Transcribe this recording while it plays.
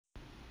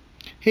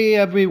Hey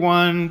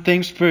everyone,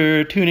 thanks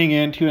for tuning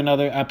in to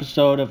another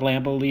episode of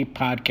Lambeau Leap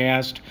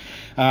Podcast.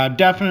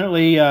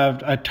 Definitely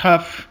a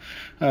tough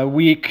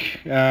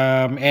week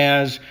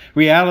as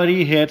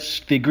reality hits.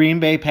 The Green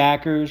Bay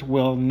Packers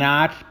will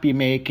not be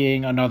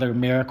making another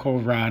miracle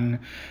run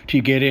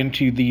to get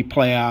into the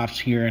playoffs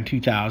here in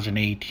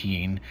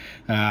 2018.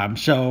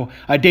 So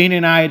Dane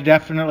and I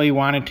definitely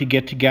wanted to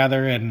get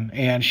together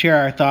and share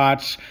our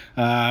thoughts.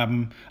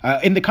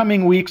 In the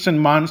coming weeks and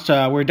months,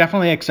 we're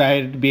definitely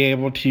excited to be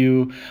able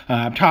to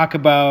talk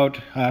about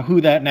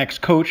who that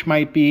next coach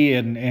might be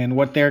and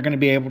what they're going to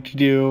be able to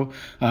do,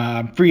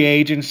 free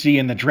agency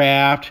and the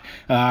draft.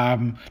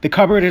 The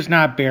cupboard is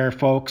not bare,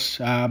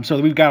 folks,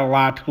 so we've got a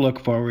lot to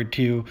look forward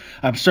to.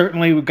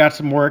 Certainly, we've got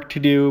some work to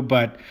do,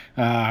 but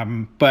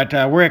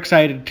we're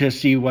excited to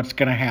see what's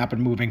going to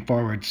happen moving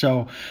forward.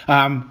 So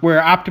we're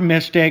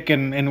optimistic,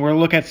 and we'll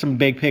look at some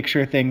big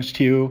picture things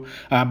too.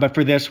 But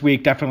for this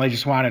week, definitely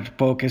just wanted to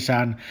focus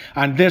on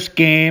this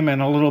game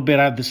and a little bit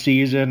of the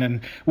season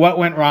and what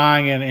went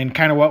wrong and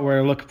kind of what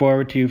we're looking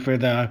forward to for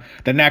the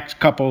next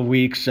couple of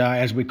weeks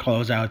as we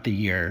close out the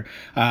year.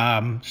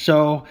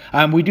 So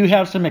we do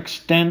have some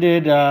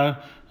extended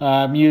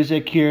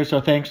music here,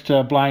 so thanks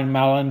to Blind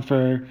Melon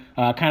for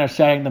kind of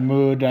setting the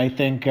mood, I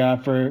think,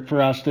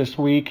 for us this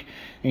week.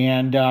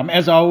 And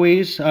as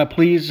always,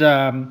 please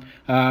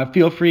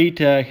feel free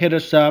to hit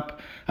us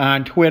up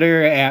on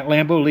Twitter at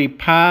Lambeau Leap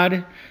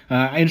Pod,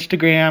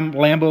 Instagram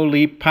Lambeau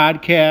Leap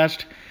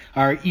Podcast.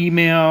 Our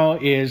email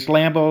is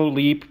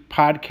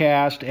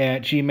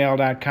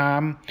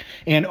lambeauleappodcast@gmail.com.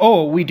 And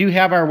we do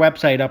have our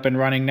website up and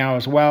running now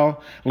as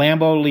well,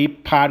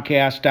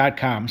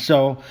 lambeauleappodcast.com.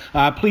 So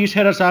please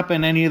hit us up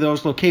in any of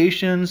those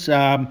locations.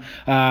 Rate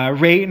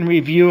and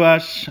review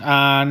us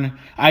on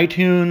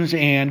iTunes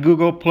and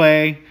Google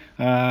Play.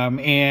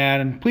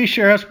 And please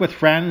share us with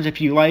friends if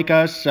you like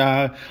us.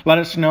 Let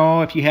us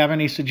know if you have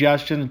any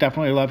suggestions.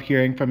 Definitely love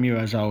hearing from you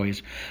as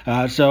always.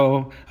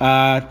 So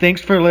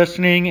thanks for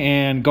listening,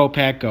 and go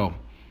Pack Go.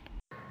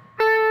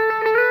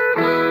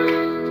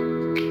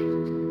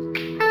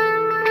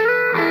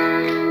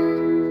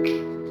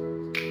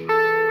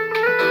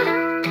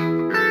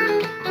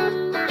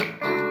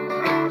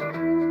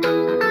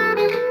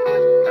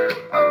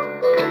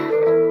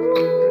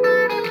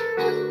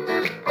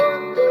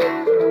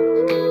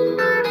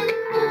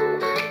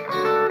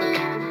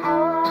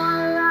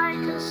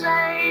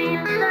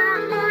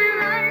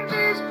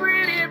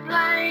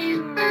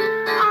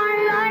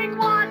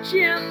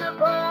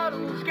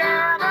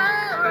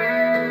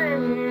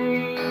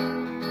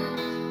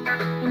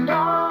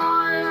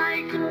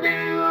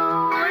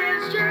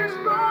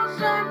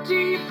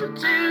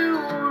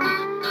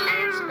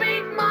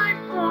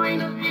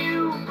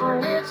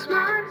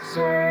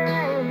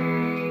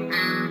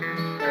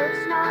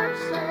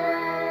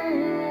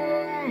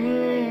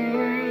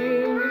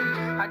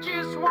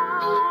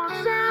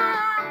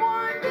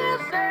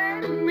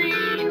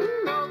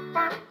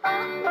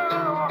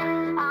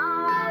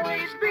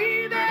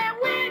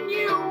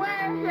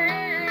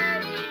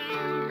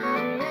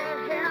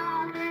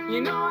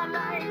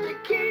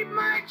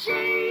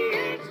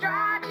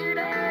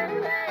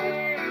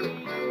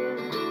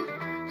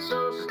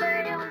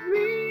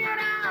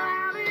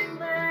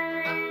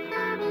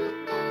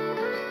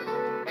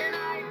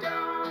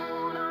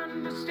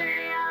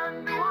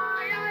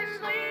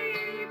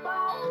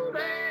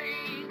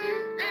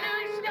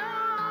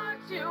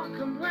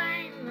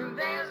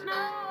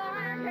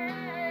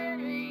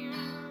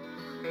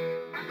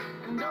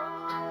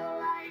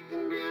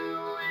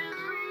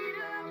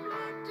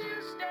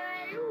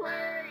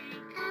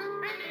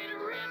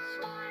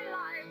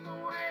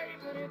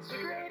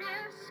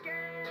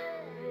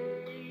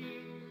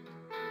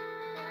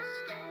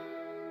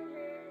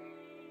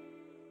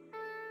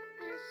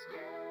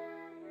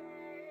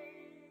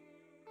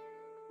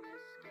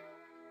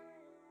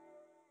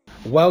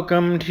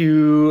 Welcome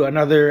to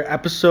another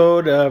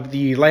episode of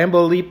the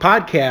Lambeau Leap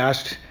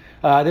Podcast.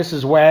 This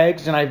is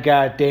Wags, and I've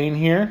got Dane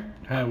here.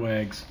 Hi,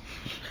 Wags.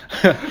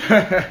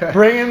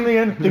 Bringing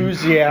the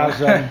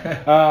enthusiasm.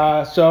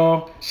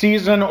 So,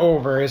 season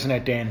over, isn't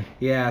it, Dane?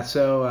 Yeah,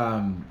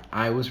 so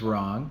I was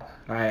wrong.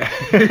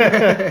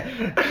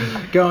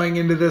 Going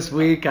into this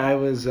week, I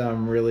was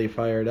really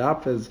fired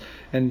up,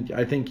 and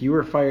I think you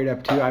were fired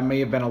up too. I may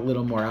have been a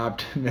little more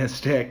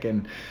optimistic,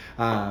 and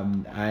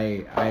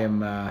I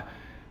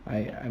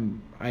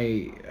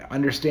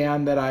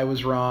understand that I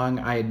was wrong.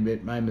 I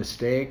admit my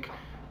mistake.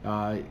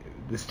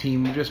 This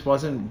team just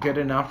wasn't good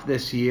enough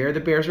this year. The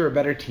Bears were a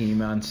better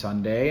team on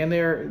Sunday, and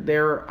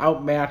they're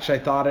outmatched, I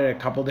thought, at a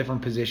couple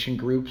different position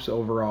groups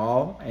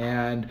overall.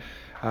 And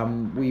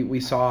we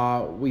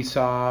saw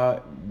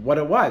what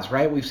it was,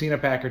 right? We've seen a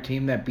Packer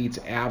team that beats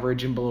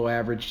average and below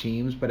average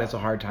teams, but has a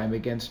hard time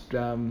against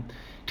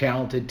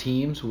talented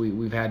teams.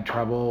 We've had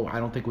trouble. I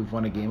don't think we've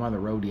won a game on the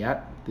road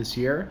yet this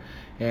year.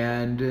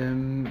 And,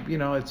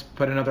 it's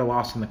put another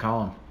loss in the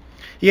column.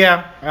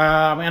 Yeah,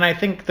 and I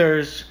think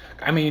there's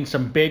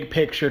some big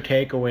picture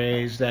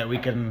takeaways that we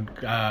can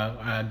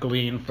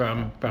glean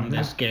from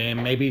this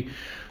game.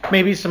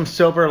 Maybe some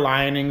silver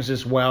linings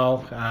as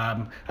well.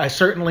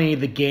 Certainly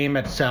the game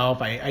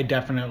itself, I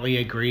definitely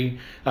agree.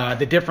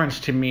 The difference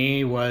to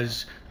me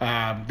was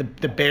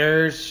the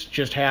Bears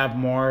just have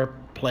more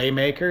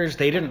playmakers.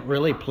 They didn't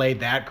really play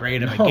that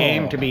great of a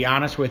game, to be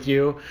honest with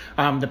you.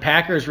 The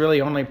Packers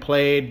really only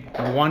played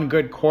one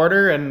good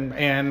quarter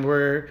and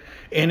were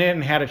in it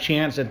and had a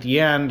chance at the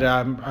end,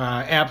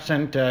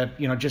 absent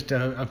just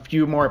a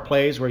few more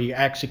plays where you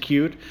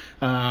execute.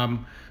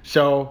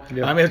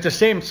 It's the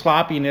same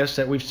sloppiness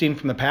that we've seen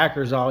from the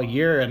Packers all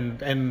year,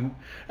 and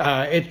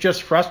it's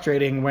just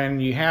frustrating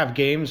when you have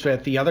games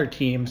that the other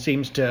team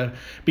seems to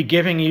be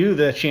giving you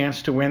the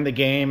chance to win the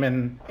game,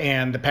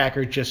 and the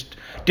Packers just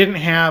didn't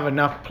have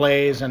enough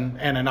plays and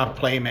enough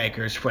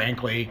playmakers,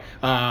 frankly,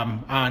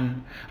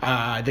 on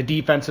the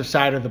defensive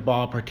side of the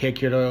ball,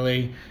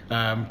 particularly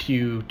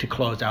to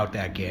close out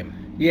that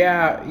game.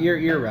 Yeah,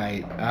 you're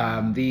right.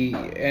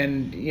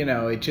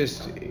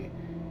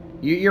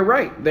 You're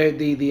right.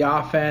 The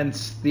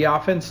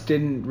offense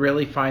didn't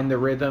really find the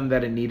rhythm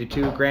that it needed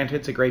to. Granted,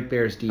 it's a great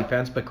Bears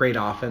defense, but great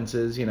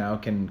offenses,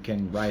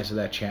 can rise to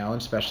that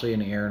challenge, especially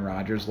in Aaron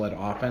Rodgers-led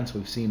offense.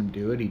 We've seen him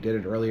do it. He did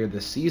it earlier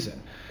this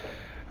season.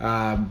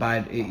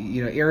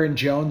 Aaron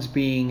Jones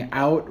being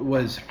out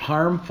was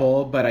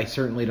harmful, but I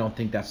certainly don't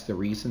think that's the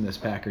reason this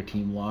Packer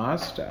team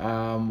lost.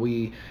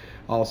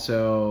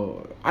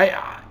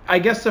 I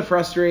guess the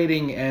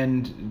frustrating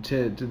end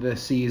to the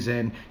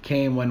season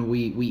came when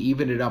we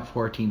evened it up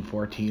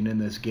 14-14 in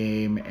this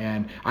game,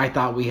 and I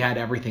thought we had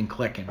everything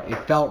clicking.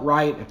 It felt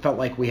right. It felt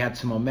like we had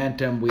some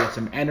momentum. We had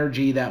some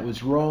energy that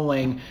was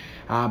rolling,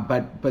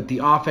 but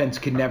the offense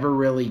could never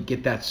really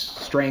get that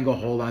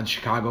stranglehold on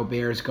Chicago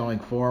Bears going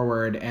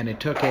forward, and it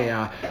took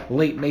a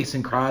late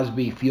Mason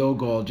Crosby field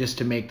goal just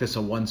to make this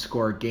a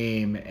one-score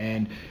game.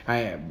 And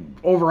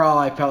overall,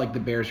 I felt like the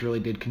Bears really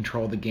did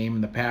control the game,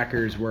 and the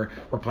Packers were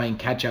playing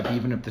catch-up,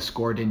 even if the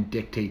score didn't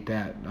dictate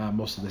that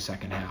most of the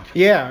second half.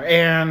 Yeah,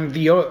 and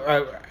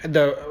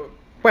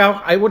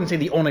I wouldn't say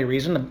the only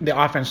reason.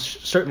 The offense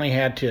certainly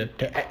had to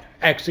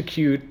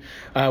execute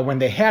when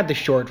they had the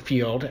short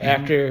field. Mm-hmm.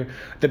 After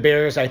the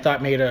Bears, I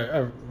thought, made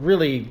a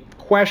really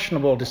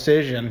questionable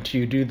decision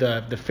to do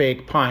the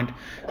fake punt.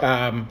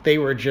 They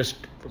were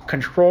just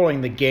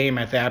controlling the game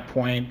at that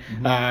point.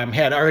 Mm-hmm.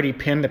 Had already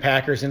pinned the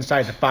Packers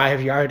inside the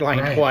 5-yard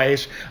line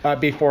twice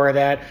before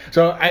that.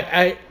 So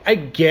I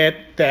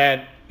get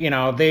that.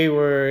 They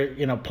were,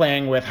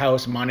 playing with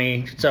house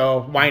money,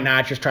 so why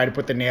not just try to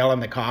put the nail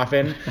in the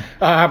coffin?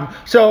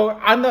 So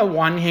on the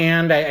one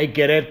hand, I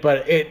get it,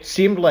 but it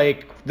seemed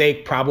like they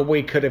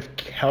probably could have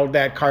held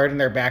that card in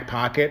their back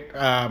pocket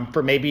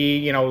for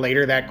maybe,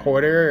 later that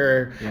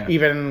quarter or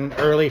even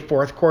early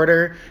fourth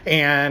quarter.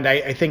 And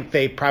I think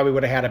they probably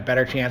would have had a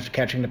better chance of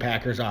catching the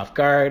Packers off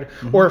guard,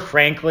 or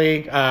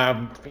frankly,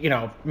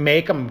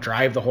 make them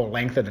drive the whole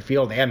length of the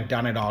field. They hadn't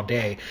done it all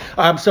day.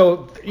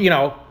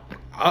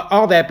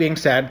 All that being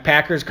said,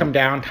 Packers come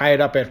down, tie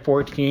it up at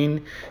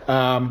 14.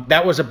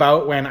 That was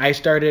about when I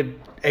started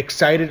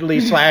excitedly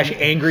 /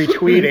 angry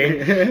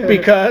tweeting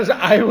because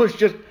I was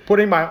just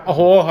putting my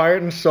whole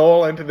heart and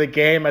soul into the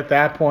game at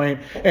that point.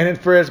 And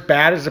for as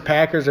bad as the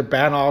Packers have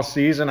been all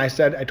season, I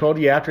told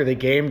you after the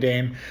game,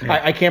 Dane,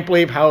 I can't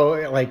believe how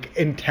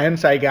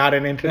intense I got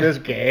into this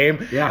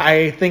game.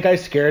 I think I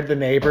scared the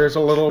neighbors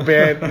a little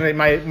bit,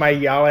 my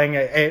yelling.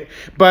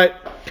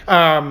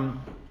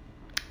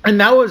 And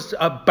that was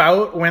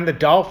about when the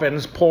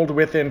Dolphins pulled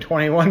within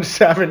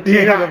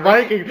 21-17 of the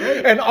Vikings.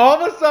 And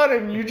all of a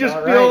sudden, you just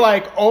feel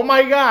like, oh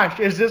my gosh,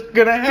 is this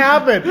going to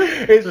happen?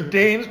 Is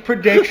Dane's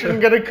prediction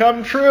going to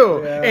come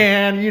true? Yeah.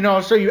 And,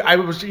 you're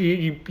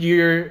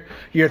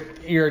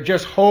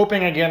just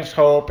hoping against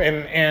hope.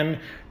 And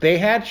they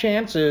had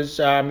chances.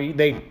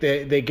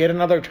 They get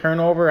another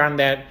turnover on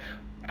that,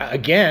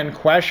 again,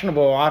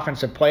 questionable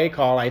offensive play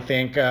call, I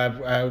think,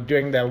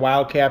 during the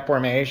Wildcat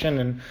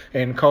formation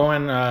and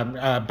Cohen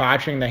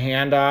botching the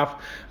handoff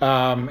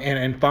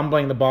and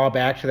fumbling the ball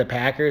back to the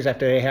Packers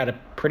after they had a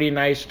pretty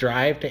nice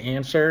drive to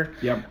answer.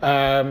 Yep.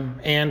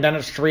 And then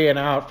it's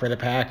 3-and-out for the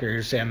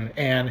Packers.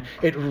 And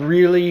it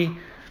really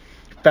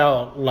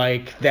felt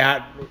like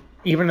that.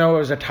 Even though it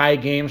was a tie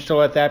game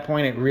still at that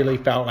point, it really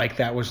felt like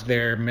that was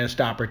their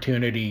missed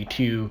opportunity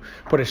to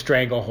put a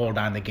stranglehold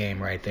on the game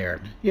right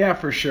there. Yeah,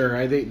 for sure.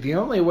 I think the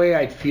only way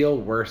I'd feel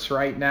worse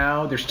right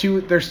now, there's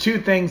two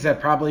things that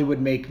probably would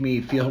make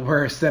me feel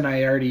worse than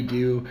I already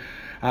do.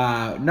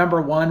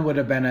 Number one would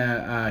have been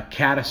a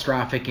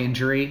catastrophic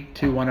injury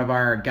to one of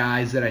our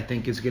guys that I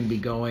think is going to be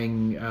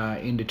going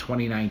into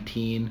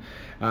 2019.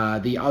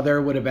 The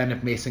other would have been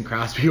if Mason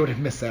Crosby would have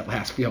missed that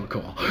last field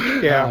goal.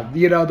 Yeah.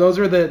 Those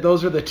are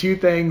the two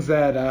things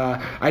that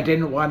I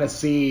didn't want to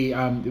see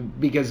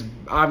because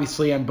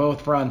obviously on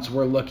both fronts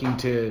we're looking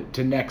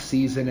to next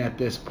season at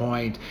this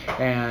point.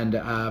 And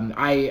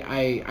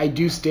I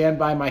do stand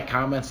by my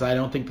comments. I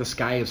don't think the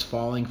sky is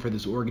falling for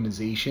this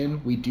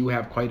organization. We do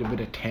have quite a bit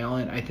of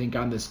talent talent, I think,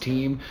 on this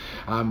team.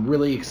 I'm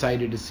really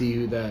excited to see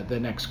who the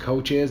next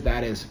coach is.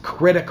 That is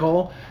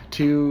critical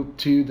to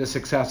the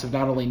success of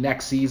not only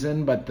next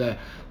season, but the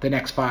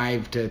next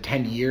 5 to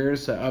 10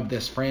 years of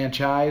this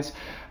franchise.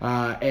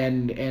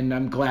 And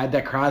I'm glad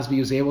that Crosby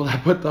was able to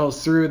put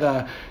those through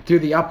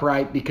the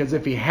upright, because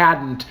if he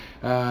hadn't,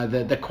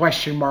 the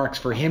question marks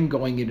for him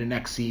going into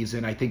next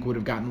season, I think, would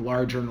have gotten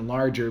larger and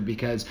larger,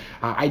 because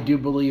I do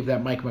believe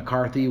that Mike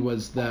McCarthy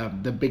was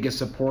the biggest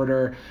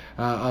supporter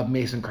of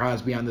Mason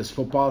Crosby on this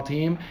football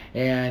team.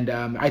 And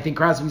I think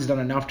Crosby's done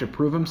enough to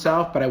prove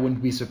himself, but I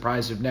wouldn't be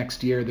surprised if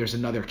next year there's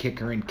another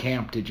kicker in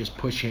camp to just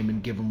push him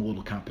and give him a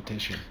little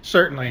competition.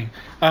 Certainly.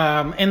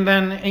 And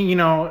then,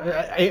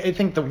 I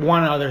think the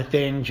one other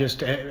thing,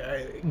 just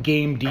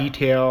game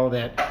detail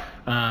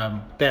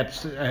that's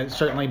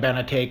certainly been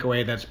a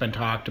takeaway that's been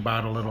talked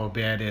about a little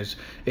bit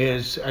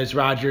is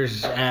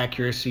Rodgers'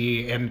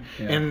 accuracy, and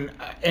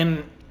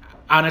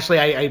honestly,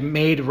 I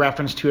made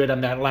reference to it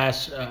on that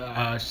last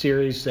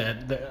series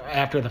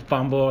after the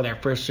fumble, their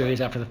first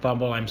series after the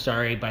fumble, I'm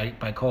sorry,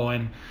 by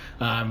Cohen.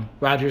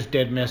 Rodgers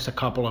did miss a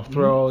couple of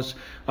throws.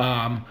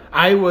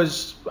 I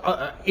was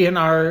in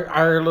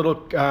our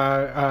little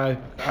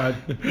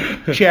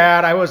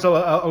chat. I was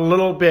a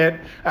little bit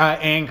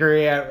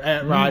angry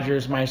at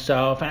Rodgers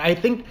myself, and I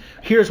think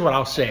here's what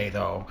I'll say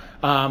though.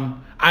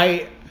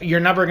 You're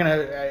never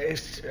gonna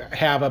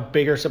have a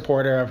bigger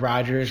supporter of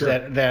Rodgers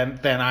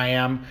than I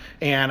am,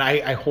 and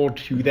I hold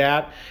to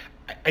that.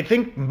 I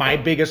think my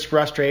biggest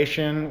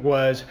frustration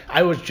was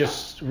I was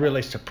just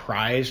really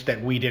surprised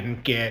that we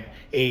didn't get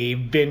a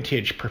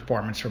vintage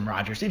performance from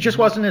Rodgers. It just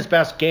wasn't his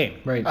best game.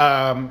 Right.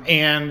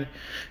 And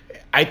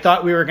I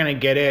thought we were going to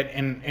get it,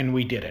 and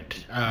we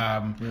didn't.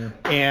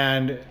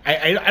 And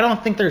I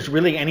don't think there's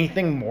really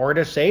anything more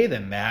to say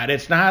than that.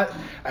 It's not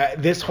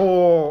this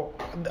whole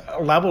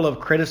level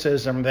of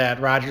criticism that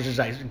Rodgers is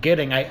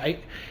getting.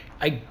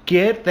 I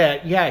get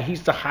that, yeah,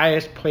 he's the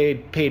highest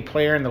paid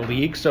player in the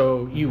league,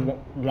 so you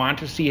want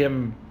to see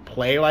him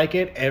play like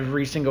it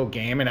every single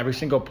game and every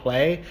single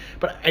play,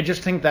 but I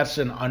just think that's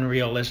an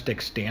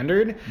unrealistic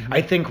standard. Mm-hmm.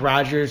 I think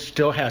Rodgers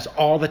still has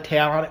all the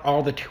talent,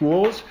 all the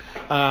tools,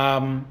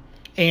 and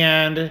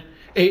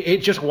it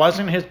just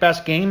wasn't his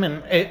best game,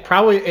 and it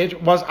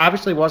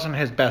obviously wasn't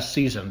his best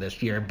season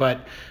this year,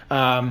 but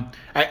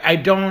I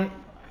don't,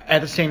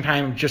 at the same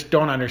time, just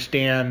don't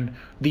understand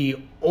the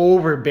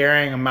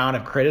overbearing amount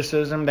of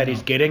criticism that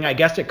he's getting. I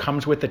guess it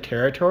comes with the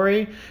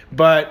territory,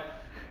 but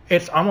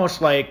it's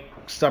almost like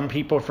some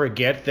people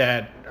forget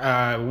that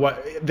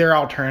what their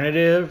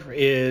alternative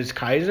is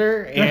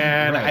Kaiser,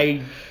 and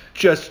right. I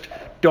just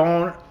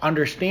don't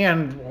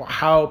understand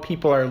how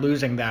people are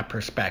losing that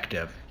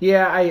perspective.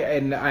 Yeah,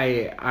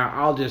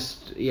 I'll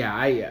just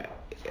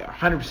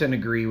 100%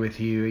 agree with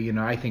you.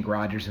 I think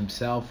Rodgers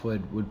himself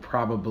would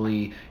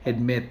probably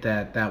admit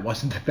that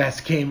wasn't the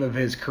best game of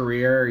his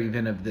career or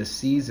even of this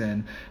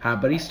season.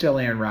 But he's still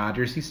Aaron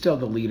Rodgers. He's still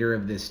the leader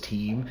of this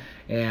team.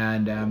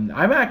 And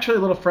I'm actually a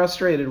little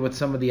frustrated with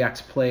some of the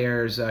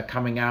ex-players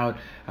coming out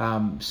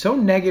so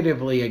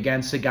negatively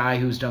against a guy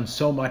who's done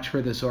so much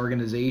for this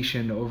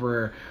organization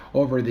over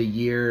the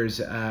years.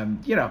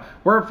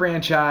 We're a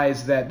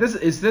franchise that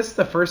is this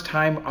the first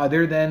time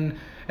other than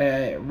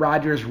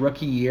Rodgers'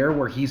 rookie year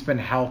where he's been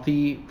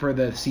healthy for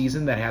the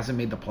season that hasn't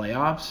made the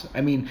playoffs?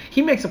 I mean,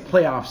 he makes a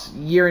playoffs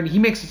year, and he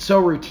makes it so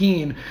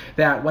routine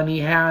that when he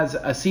has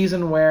a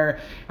season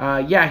where,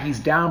 he's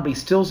down, but he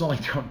still's only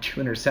thrown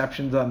 2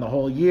 interceptions on the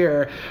whole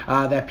year,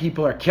 that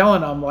people are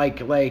killing him like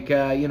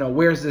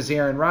where's this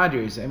Aaron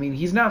Rodgers? I mean,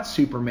 he's not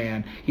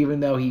Superman,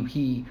 even though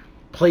he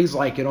plays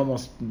like it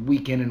almost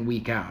week in and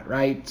week out,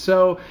 right?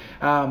 So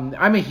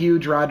I'm a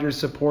huge Rodgers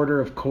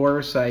supporter, of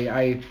course.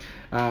 I've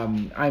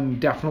been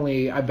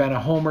a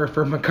homer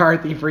for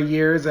McCarthy for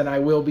years, and I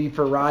will be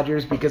for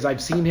Rodgers because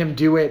I've seen him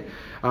do it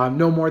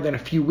no more than a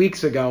few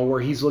weeks ago where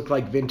he's looked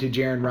like vintage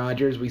Aaron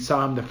Rodgers. We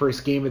saw him the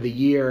first game of the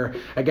year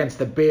against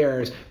the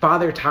Bears.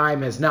 Father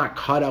Time has not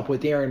caught up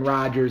with Aaron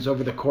Rodgers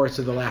over the course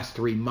of the last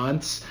 3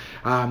 months.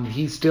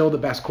 He's still the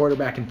best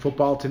quarterback in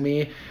football to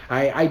me.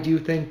 I do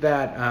think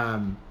that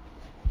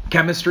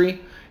chemistry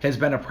has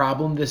been a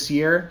problem this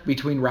year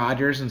between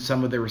Rodgers and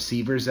some of the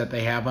receivers that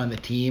they have on the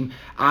team.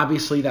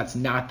 Obviously, that's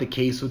not the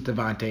case with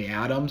Davante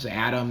Adams.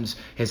 Adams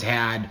has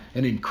had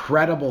an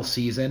incredible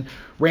season.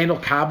 Randall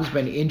Cobb's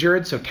been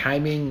injured, so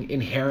timing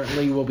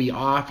inherently will be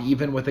off,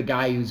 even with a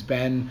guy who's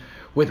been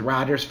with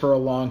Rodgers for a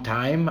long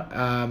time.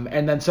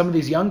 And then some of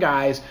these young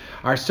guys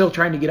are still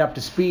trying to get up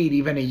to speed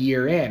even a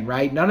year in,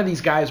 right? None of these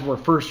guys were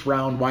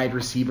first-round wide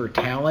receiver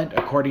talent,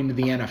 according to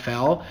the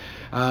NFL.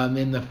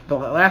 In the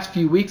last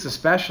few weeks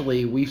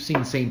especially, we've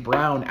seen St.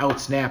 Brown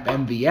outsnap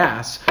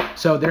MVS,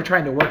 so they're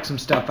trying to work some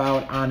stuff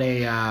out on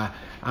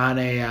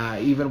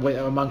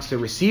amongst the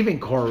receiving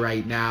core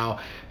right now.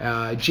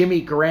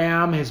 Jimmy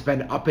Graham has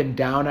been up and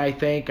down, I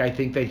think. I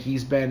think that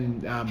he's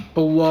been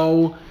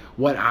below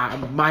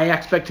my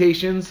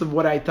expectations of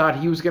what I thought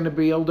he was going to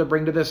be able to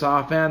bring to this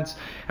offense.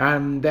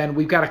 And then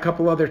we've got a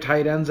couple other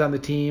tight ends on the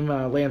team,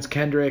 Lance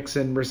Kendricks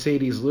and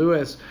Mercedes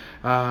Lewis.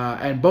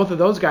 And both of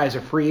those guys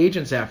are free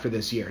agents after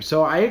this year.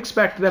 So I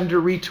expect them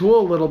to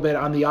retool a little bit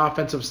on the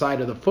offensive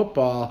side of the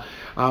football,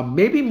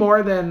 maybe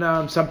more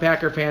than some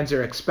Packer fans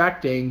are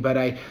expecting. But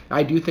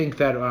I do think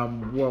that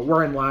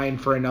we're in line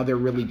for another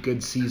really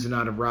good season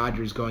out of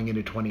Rodgers going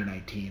into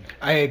 2019.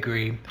 I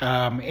agree.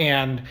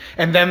 And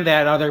then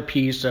that other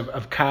piece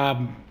of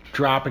Cobb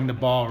dropping the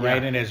ball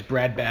right in his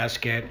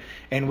breadbasket.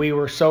 And we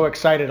were so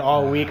excited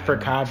all week for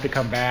Cobb to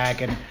come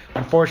back. And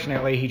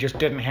unfortunately, he just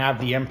didn't have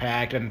the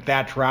impact. And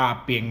that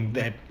drop being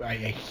a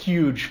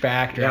huge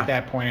factor at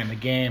that point in the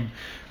game.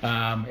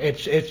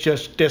 It's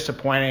just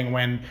disappointing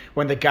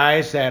when the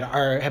guys that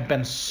have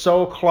been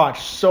so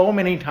clutch so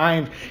many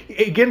times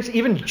against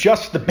even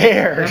just the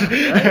Bears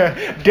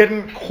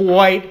didn't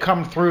quite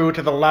come through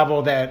to the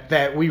level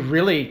that we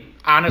really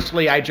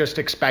honestly I just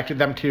expected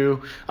them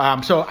to.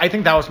 So I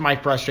think that was my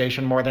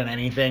frustration more than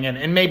anything,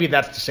 and maybe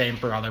that's the same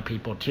for other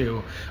people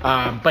too.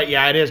 But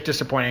yeah, it is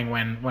disappointing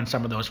when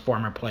some of those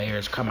former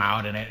players come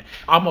out and it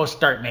almost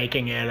start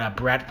making it a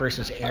Brett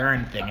versus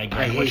Aaron thing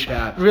again, which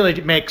really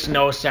makes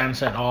no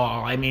sense at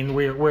all. I mean,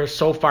 we're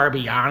so far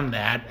beyond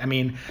that. I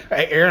mean,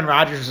 Aaron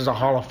Rodgers is a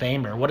Hall of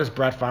Famer. What does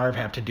Brett Favre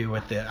have to do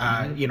with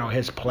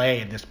his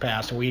play this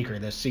past week or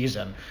this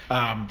season?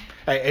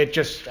 It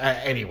just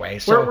anyway.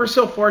 So we're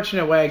so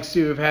fortunate, Wags,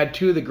 to have had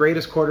two of the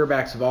greatest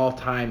quarterbacks of all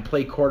time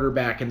play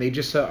quarterback, and they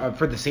just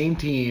for the same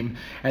team,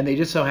 and they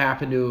just so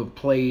happen to have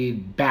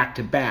played back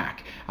to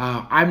back.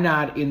 I'm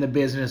not in the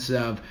business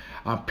of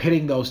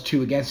pitting those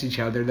two against each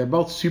other. They're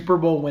both Super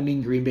Bowl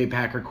winning Green Bay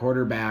Packer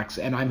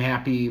quarterbacks, and I'm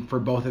happy for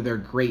both of their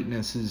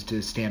greatnesses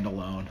to stand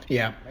alone.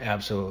 Yeah,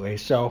 absolutely.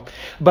 So,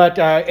 but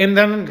and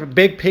then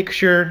big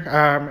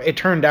picture, it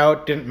turned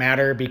out didn't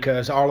matter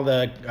because all of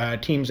the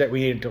teams that we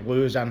needed to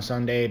lose on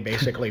Sunday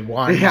basically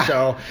won.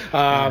 So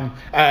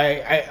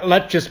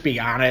let's just be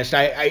honest.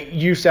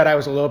 You said I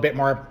was a little bit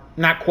more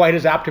not quite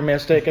as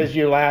optimistic as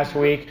you last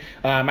week.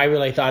 I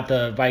really thought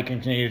the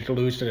Vikings needed to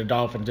lose to the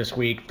Dolphins this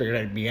week for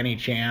there to be any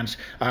chance.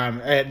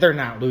 They're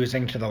not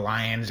losing to the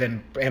Lions,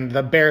 and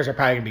the Bears are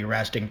probably going to be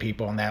resting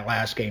people in that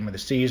last game of the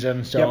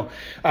season. So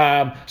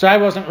so I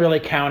wasn't really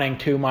counting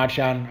too much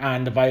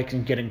on the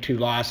Vikings getting two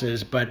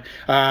losses, but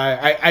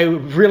I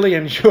really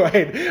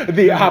enjoyed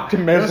the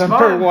optimism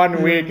for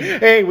 1 week.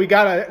 Hey, we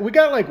got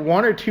like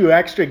one or two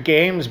extra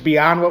games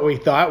beyond what we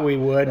thought we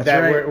would.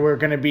 That's were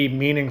going to be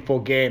meaningful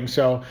games.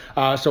 So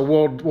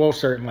we'll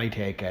certainly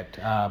take it.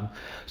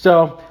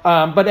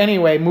 But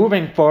anyway,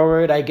 moving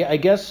forward, I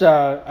guess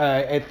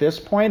at this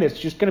point it's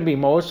just going to be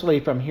mostly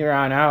from here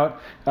on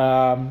out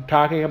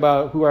talking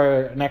about who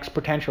our next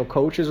potential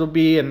coaches will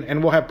be,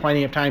 and we'll have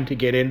plenty of time to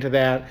get into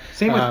that.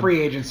 Same with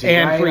free agency.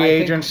 And right? free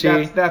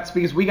agency. That's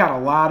because we got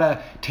a lot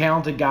of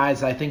talented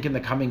guys I think in the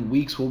coming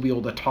weeks we'll be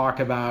able to talk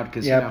about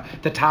because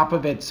the top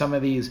of it, some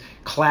of these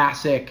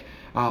classic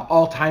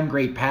all-time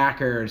great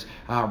Packers,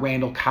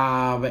 Randall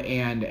Cobb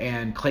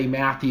and Clay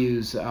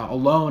Matthews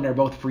alone are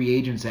both free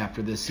agents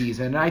after this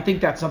season. And I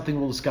think that's something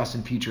we'll discuss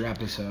in future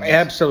episodes.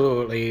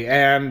 Absolutely.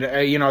 And,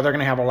 they're going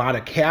to have a lot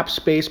of cap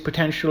space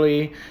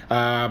potentially.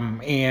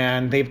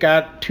 And they've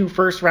got 2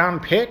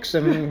 first-round picks,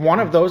 and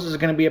one of those is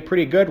going to be a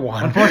pretty good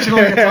one.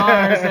 Unfortunately, it's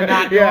ours and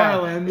not New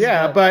Orleans.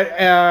 Yeah,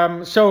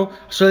 but so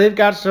they've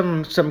got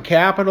some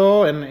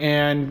capital,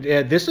 and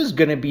this is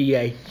going to be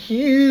a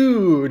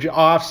huge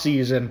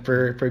offseason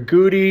for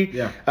Goody.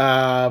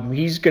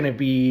 He's going to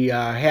be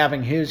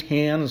having his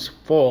hands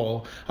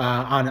full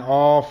on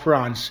all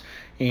fronts.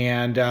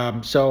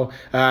 And so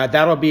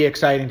that'll be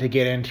exciting to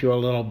get into a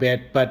little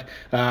bit. But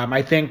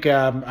I think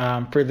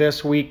for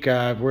this week,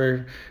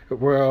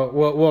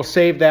 we'll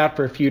save that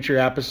for future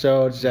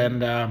episodes.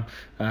 And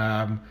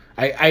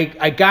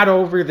I got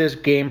over this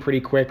game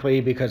pretty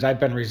quickly because I've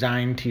been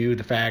resigned to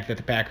the fact that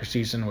the Packer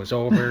season was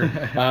over.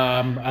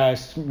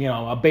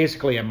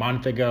 Basically a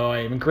month ago.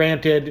 I mean,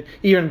 granted,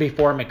 even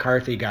before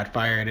McCarthy got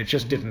fired, it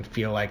just didn't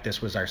feel like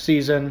this was our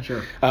season.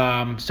 Sure.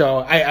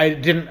 So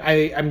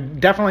I'm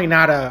definitely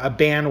not a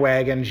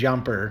bandwagon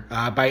jumper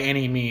by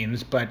any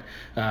means, but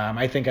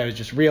I think I was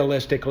just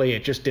realistically,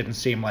 it just didn't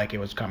seem like it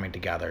was coming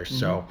together.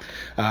 So,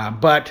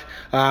 but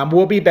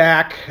we'll be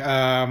back.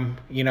 I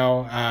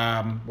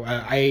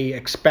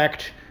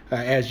expect,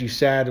 as you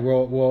said,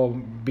 we'll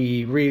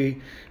be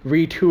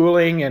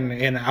retooling,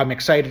 and I'm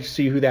excited to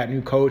see who that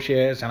new coach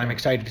is, and I'm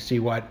excited to see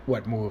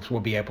what moves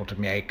we'll be able to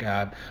make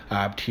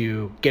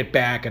to get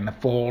back in the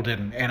fold,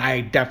 and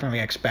I definitely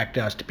expect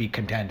us to be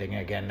contending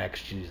again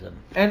next season.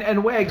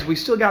 And Wags, we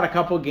still got a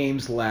couple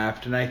games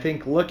left, and I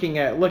think looking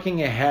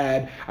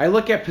ahead, I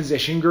look at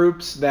position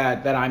groups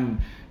that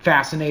I'm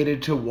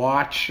fascinated to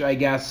watch, I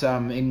guess,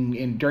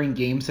 in during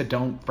games that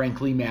don't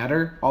frankly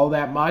matter all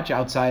that much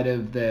outside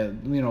of the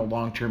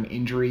long-term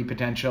injury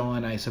potential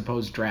and I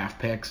suppose draft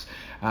picks.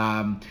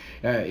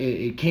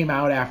 It came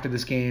out after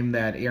this game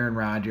that Aaron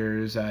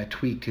Rodgers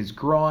tweaked his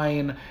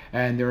groin,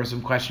 and there was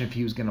some question if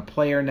he was going to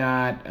play or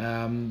not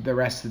the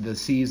rest of the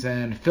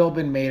season.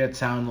 Philbin made it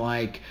sound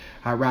like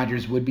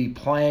Rodgers would be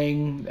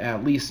playing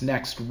at least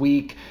next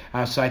week,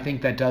 so I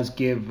think that does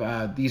give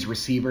these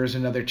receivers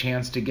another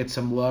chance to get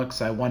some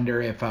looks. I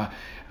wonder if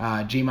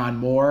Jamon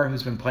Moore,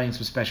 who's been playing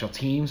some special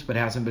teams but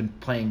hasn't been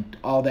playing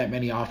all that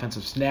many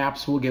offensive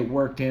snaps, will get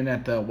worked in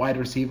at the wide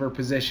receiver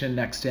position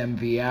next to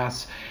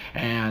MVS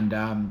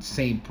and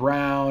St.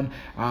 Brown.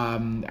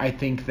 I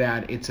think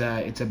that it's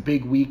a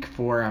big week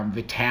for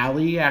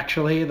Vitale,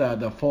 actually,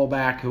 the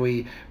fullback who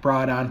we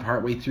brought on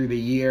partway through the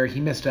year. He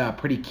missed a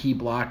pretty key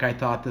block, I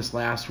thought, this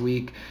last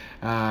week.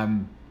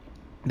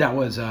 That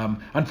was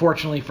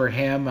unfortunately for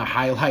him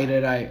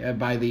highlighted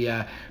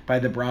by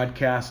the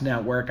broadcast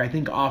network. I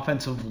think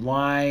offensive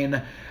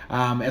line,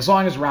 as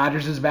long as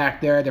Rodgers is back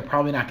there, they're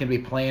probably not going to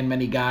be playing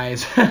many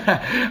guys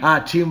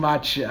too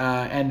much.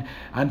 And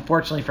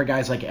unfortunately for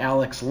guys like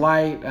Alex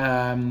Light,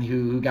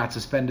 who got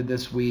suspended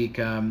this week,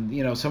 some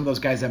of those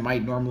guys that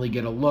might normally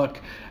get a look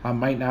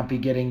might not be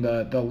getting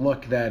the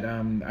look that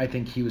I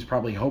think he was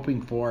probably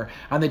hoping for.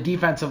 On the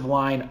defensive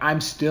line,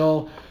 I'm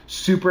still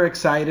super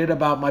excited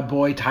about my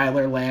boy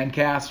Tyler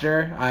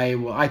Lancaster.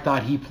 I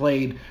thought he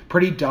played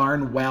pretty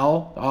darn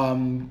well,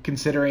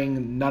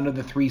 considering none of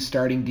the three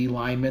starting D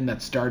linemen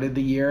that started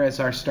the year as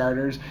our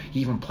starters. He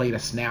even played a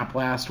snap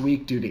last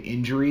week due to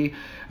injury.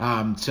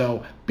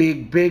 So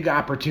big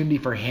opportunity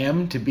for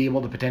him to be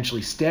able to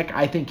potentially stick.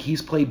 I think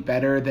he's played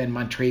better than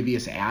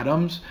Montravius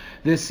Adams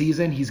this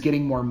season. He's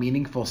getting more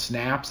meaningful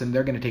snaps, and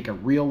they're going to take a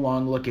real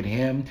long look at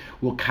him.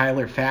 Will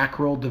Kyler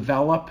Fackrell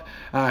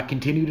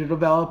continue to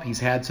develop? He's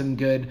had some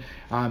good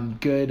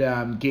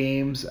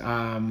games.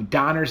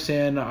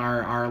 Donnerson,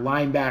 our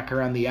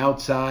linebacker on the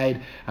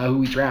outside, who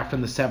we drafted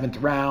in the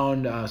 7th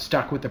round,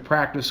 stuck with the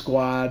practice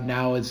squad,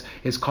 now is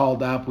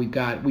called up. We've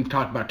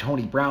talked about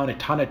Tony Brown a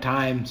ton of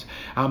times.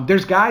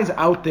 There's guys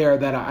out there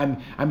that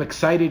I'm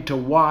excited to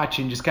watch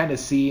and just kind of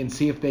see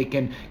if they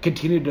can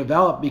continue to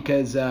develop,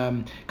 because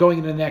going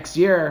into next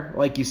year,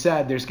 like you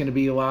said, there's going to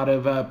be a lot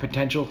of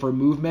potential for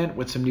movement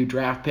with some new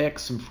draft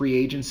picks, some free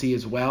agency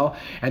as well,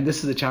 and this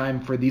is the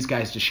time for these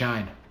guys to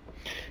shine.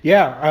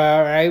 Yeah,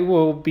 I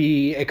will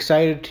be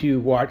excited to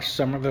watch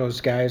some of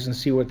those guys and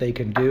see what they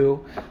can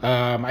do.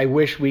 I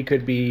wish we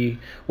could be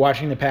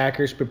watching the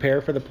Packers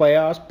prepare for the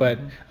playoffs, but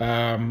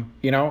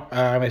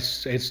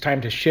it's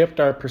time to shift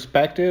our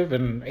perspective,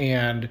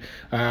 and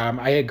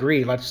I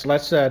agree.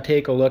 Let's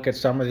take a look at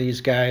some of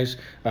these guys.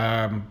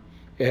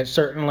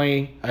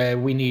 Certainly,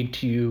 we need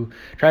to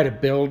try to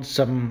build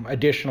some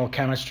additional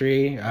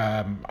chemistry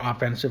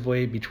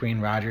offensively between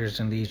Rodgers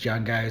and these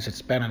young guys.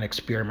 It's been an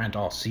experiment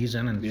all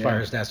season, as far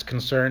as that's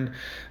concerned.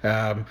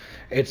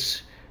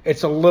 It's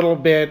a little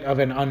bit of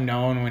an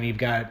unknown when you've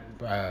got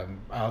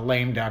a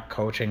lame duck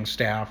coaching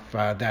staff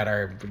that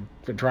are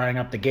drawing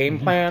up the game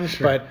plans,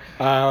 sure.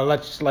 But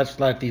let's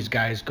let these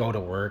guys go to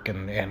work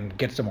and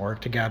get some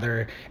work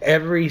together.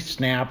 Every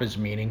snap is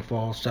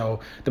meaningful, so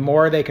the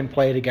more they can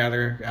play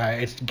together,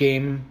 it's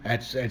game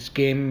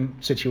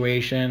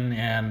situation,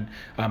 and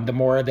the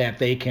more that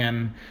they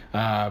can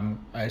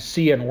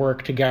see and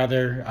work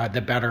together,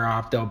 the better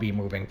off they'll be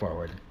moving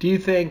forward. Do you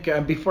think,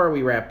 before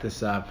we wrap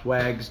this up,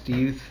 Wags, do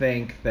you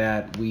think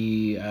that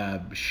we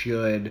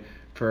should,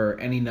 for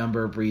any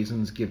number of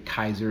reasons, give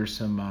Kizer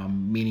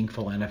some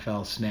meaningful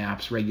NFL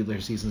snaps,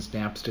 regular season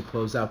snaps to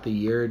close out the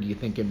year? Do you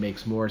think it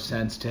makes more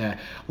sense to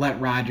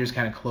let Rodgers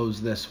kind of close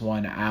this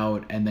one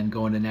out and then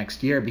go into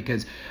next year?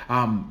 Because,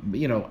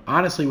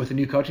 honestly, with the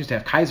new coaching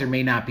staff, Kizer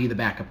may not be the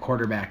backup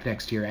quarterback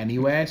next year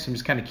anyway. So I'm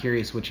just kind of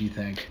curious what you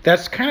think.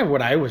 That's kind of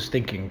what I was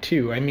thinking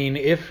too. I mean,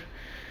 if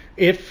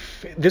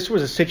this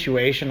was a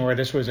situation where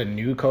this was a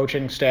new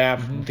coaching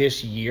staff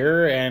this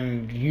year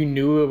and you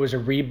knew it was a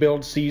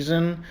rebuild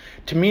season,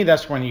 to me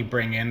that's when you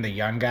bring in the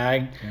young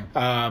guy.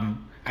 Yeah.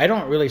 I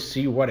don't really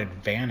see what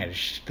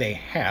advantage they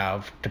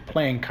have to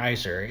playing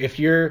Kizer. If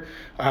you're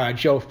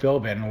Joe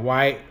Philbin,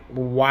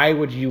 why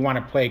would you want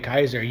to play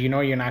Kizer?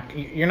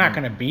 You're not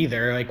going to be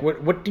there. Like,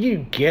 what do you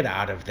get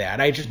out of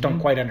that? I just don't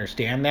quite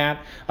understand that.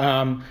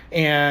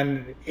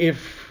 And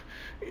if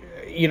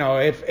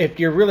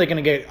you're really going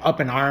to get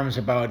up in arms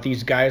about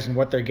these guys and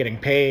what they're getting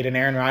paid, and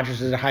Aaron Rodgers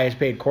is the highest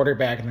paid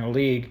quarterback in the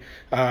league,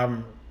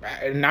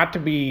 not to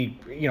be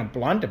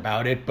blunt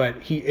about it, but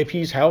if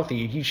he's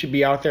healthy, he should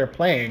be out there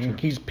playing. Sure.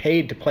 He's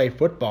paid to play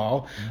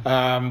football.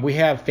 We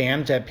have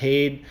fans that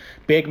paid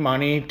big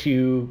money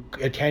to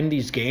attend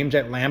these games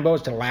at Lambeau.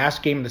 It's the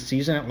last game of the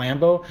season at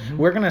Lambeau.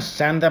 We're going to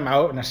send them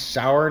out on a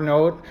sour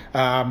note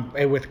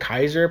with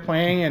Kizer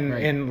playing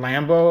in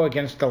Lambeau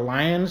against the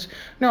Lions.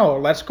 No,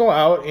 let's go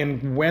out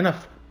and win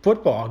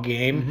football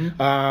game.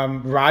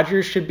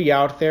 Rodgers should be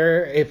out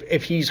there.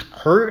 If he's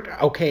hurt,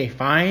 okay,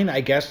 fine.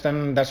 I guess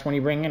then that's when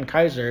you bring in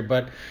Kaiser.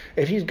 But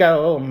if he's got a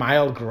little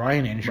mild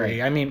groin injury,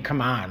 Right. I mean,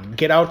 come on,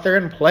 get out there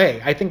and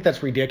play. I think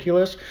that's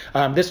ridiculous.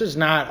 This is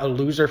not a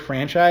loser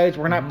franchise.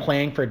 We're not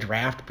playing for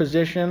draft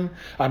position.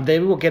 They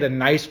will get a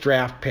nice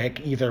draft pick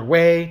either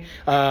way.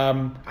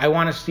 I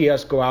want to see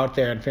us go out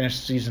there and finish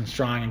the season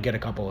strong and get a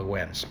couple of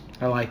wins.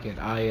 I like it.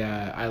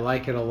 I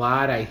like it a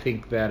lot. I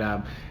think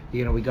that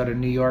we go to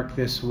New York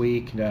this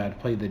week to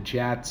play the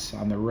Jets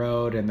on the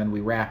road, and then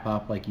we wrap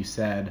up, like you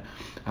said,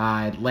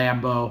 at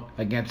Lambeau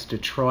against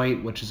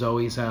Detroit, which is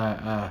always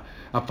a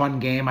fun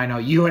game. I know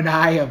you and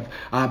I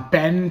have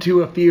been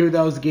to a few of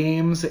those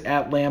games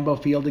at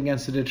Lambeau Field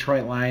against the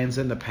Detroit Lions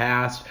in the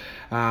past,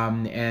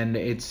 and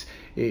it's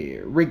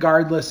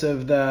regardless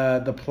of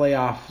the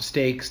playoff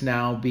stakes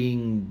now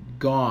being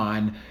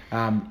gone,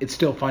 it's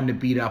still fun to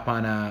beat up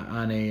on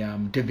a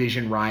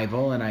division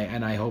rival, and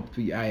I hope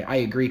I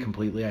agree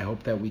completely. I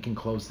hope that we can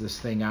close this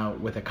thing out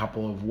with a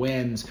couple of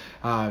wins,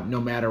 no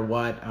matter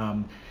what.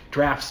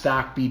 Draft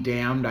stock be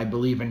damned. I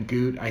believe in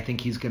Goot. I think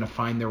he's going to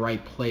find the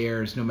right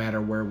players no matter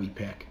where we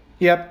pick.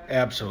 Yep,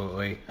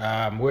 absolutely.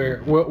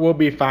 We'll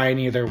be fine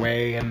either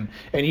way, and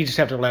you just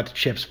have to let the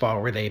chips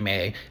fall where they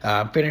may.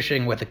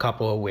 Finishing with a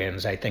couple of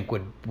wins, I think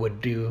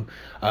would do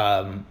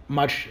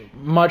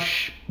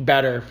much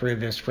better for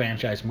this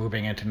franchise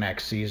moving into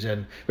next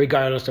season,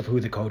 regardless of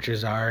who the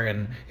coaches are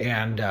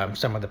and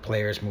some of the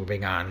players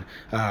moving on.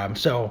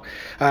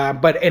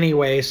 But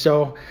anyway,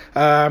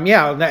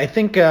 yeah, I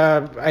think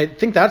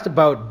that's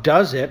about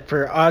does it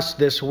for us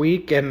this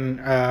week.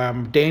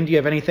 And Dane, do you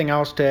have anything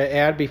else to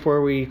add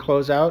before we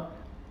close out?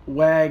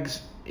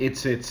 Wags,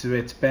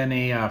 it's been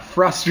a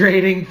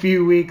frustrating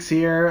few weeks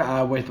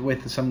here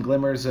with some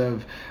glimmers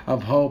of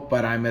hope,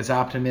 but I'm as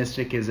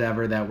optimistic as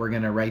ever that we're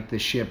going to right the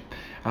ship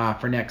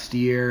for next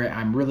year.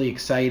 I'm really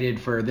excited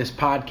for this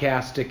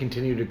podcast to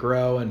continue to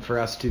grow and for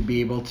us to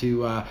be able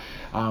to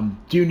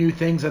do new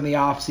things in the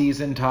off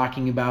season,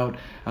 talking about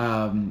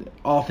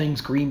all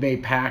things Green Bay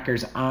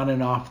Packers on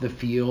and off the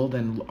field.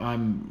 And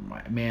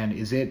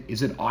is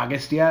it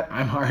August yet?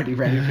 I'm already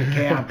ready for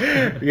camp.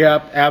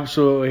 Yep,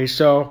 absolutely.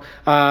 So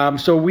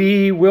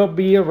we will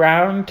be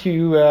around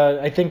to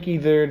I think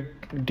either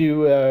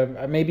do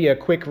maybe a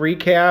quick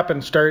recap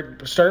and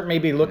start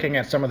maybe looking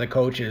at some of the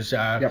coaches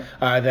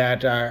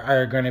that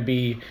are going to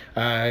be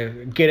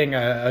getting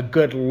a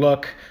good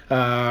look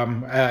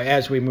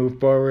as we move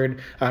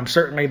forward.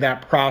 Certainly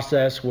that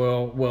process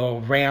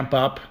will ramp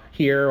up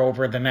here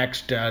over the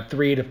next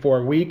 3 to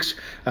 4 weeks.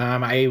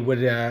 I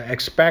would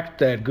expect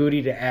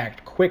Goody to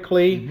act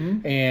quickly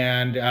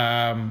and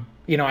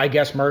I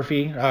guess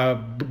Murphy,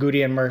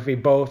 Goody and Murphy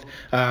both,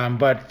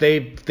 but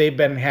they've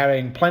been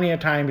having plenty of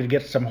time to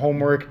get some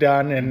homework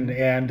done,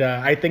 and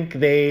I think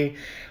I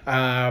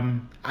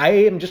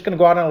am just going to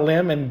go out on a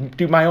limb and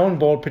do my own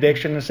bold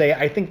prediction and say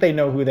I think they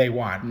know who they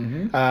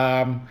want.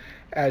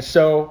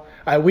 So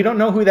we don't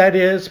know who that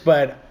is,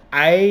 but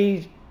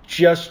I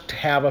just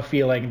have a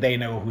feeling they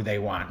know who they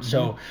want.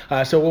 So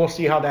we'll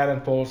see how that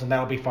unfolds, and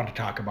that'll be fun to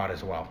talk about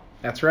as well.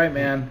 That's right,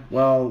 man.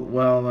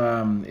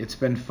 Well, it's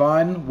been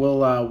fun.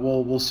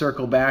 We'll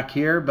circle back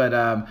here, but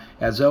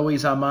as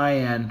always on my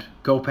end,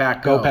 go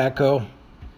Pack, go. Go Pack, go.